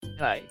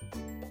Hai,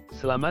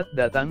 selamat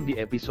datang di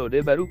episode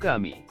baru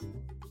kami.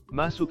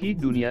 Masuki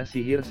dunia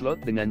sihir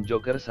slot dengan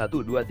Joker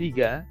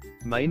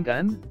 123,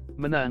 mainkan,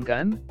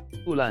 menangkan,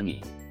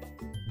 ulangi.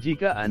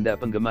 Jika Anda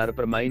penggemar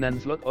permainan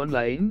slot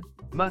online,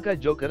 maka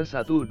Joker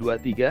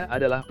 123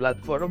 adalah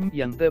platform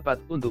yang tepat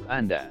untuk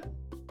Anda.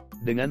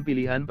 Dengan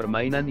pilihan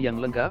permainan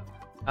yang lengkap,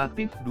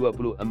 aktif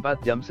 24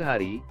 jam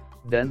sehari,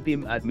 dan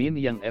tim admin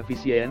yang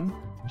efisien,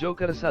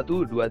 Joker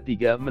 123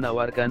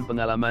 menawarkan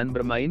pengalaman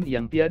bermain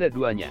yang tiada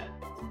duanya.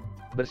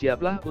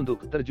 Bersiaplah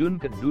untuk terjun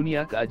ke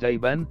dunia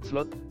keajaiban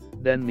slot,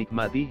 dan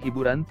nikmati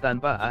hiburan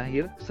tanpa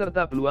akhir,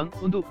 serta peluang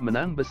untuk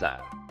menang besar.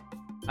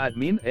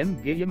 Admin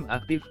endgame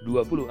aktif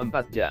 24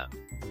 jam.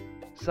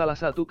 Salah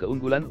satu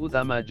keunggulan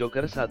utama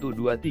Joker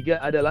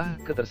 123 adalah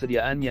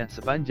ketersediaannya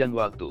sepanjang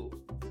waktu.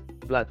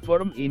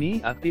 Platform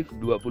ini aktif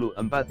 24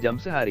 jam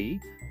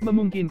sehari,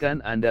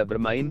 memungkinkan Anda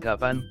bermain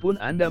kapanpun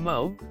Anda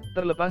mau,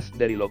 terlepas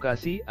dari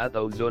lokasi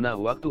atau zona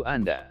waktu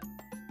Anda.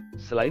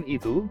 Selain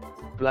itu,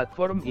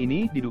 platform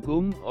ini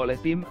didukung oleh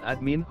tim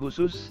admin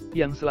khusus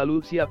yang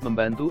selalu siap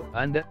membantu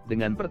Anda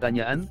dengan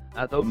pertanyaan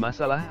atau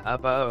masalah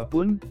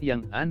apapun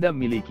yang Anda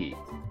miliki.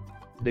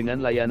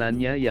 Dengan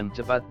layanannya yang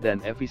cepat dan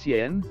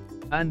efisien,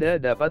 Anda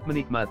dapat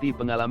menikmati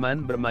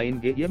pengalaman bermain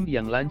game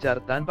yang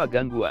lancar tanpa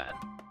gangguan,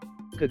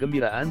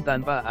 kegembiraan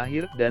tanpa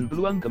akhir, dan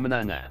peluang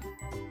kemenangan.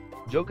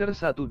 Joker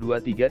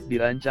 123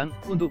 dirancang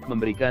untuk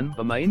memberikan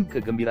pemain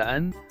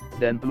kegembiraan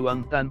dan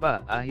peluang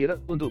tanpa akhir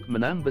untuk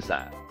menang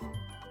besar.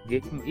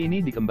 Game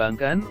ini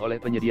dikembangkan oleh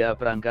penyedia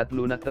perangkat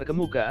lunak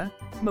terkemuka,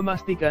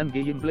 memastikan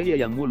gameplay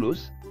yang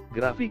mulus,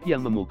 grafik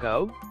yang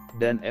memukau,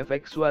 dan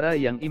efek suara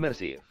yang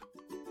imersif.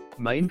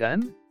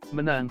 Mainkan,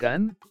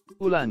 menangkan,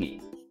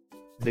 ulangi.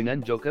 Dengan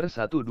Joker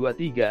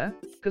 123,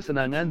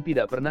 kesenangan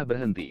tidak pernah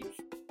berhenti.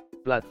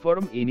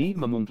 Platform ini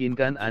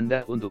memungkinkan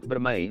Anda untuk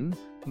bermain,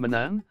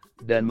 menang,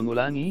 dan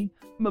mengulangi,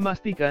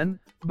 memastikan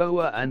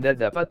bahwa Anda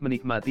dapat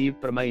menikmati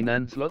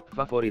permainan slot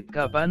favorit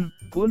kapan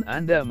pun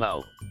Anda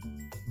mau.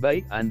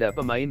 Baik Anda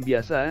pemain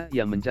biasa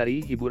yang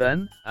mencari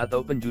hiburan,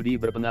 atau penjudi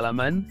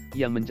berpengalaman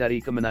yang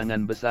mencari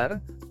kemenangan besar,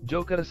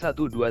 Joker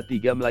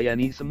 123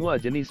 melayani semua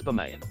jenis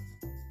pemain.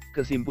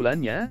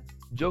 Kesimpulannya,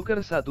 Joker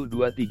 123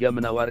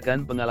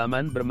 menawarkan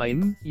pengalaman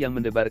bermain yang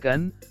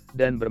mendebarkan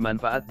dan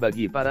bermanfaat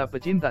bagi para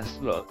pecinta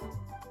slot.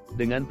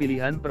 Dengan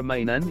pilihan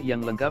permainan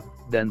yang lengkap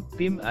dan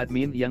tim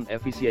admin yang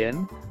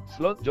efisien,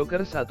 slot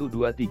Joker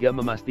 123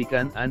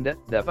 memastikan Anda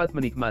dapat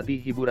menikmati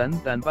hiburan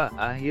tanpa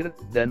akhir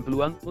dan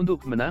peluang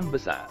untuk menang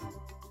besar.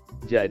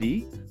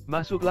 Jadi,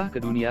 masuklah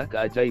ke dunia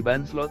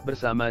keajaiban slot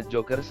bersama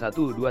Joker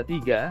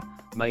 123,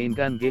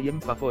 mainkan game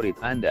favorit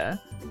Anda,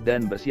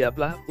 dan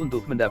bersiaplah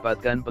untuk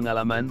mendapatkan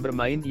pengalaman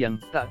bermain yang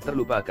tak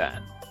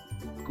terlupakan.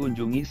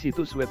 Kunjungi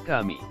situs web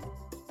kami: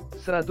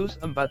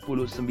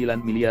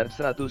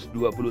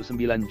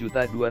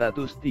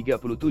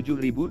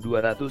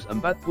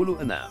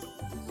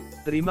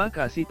 149.129.237.246. Terima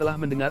kasih telah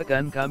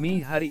mendengarkan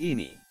kami hari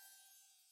ini.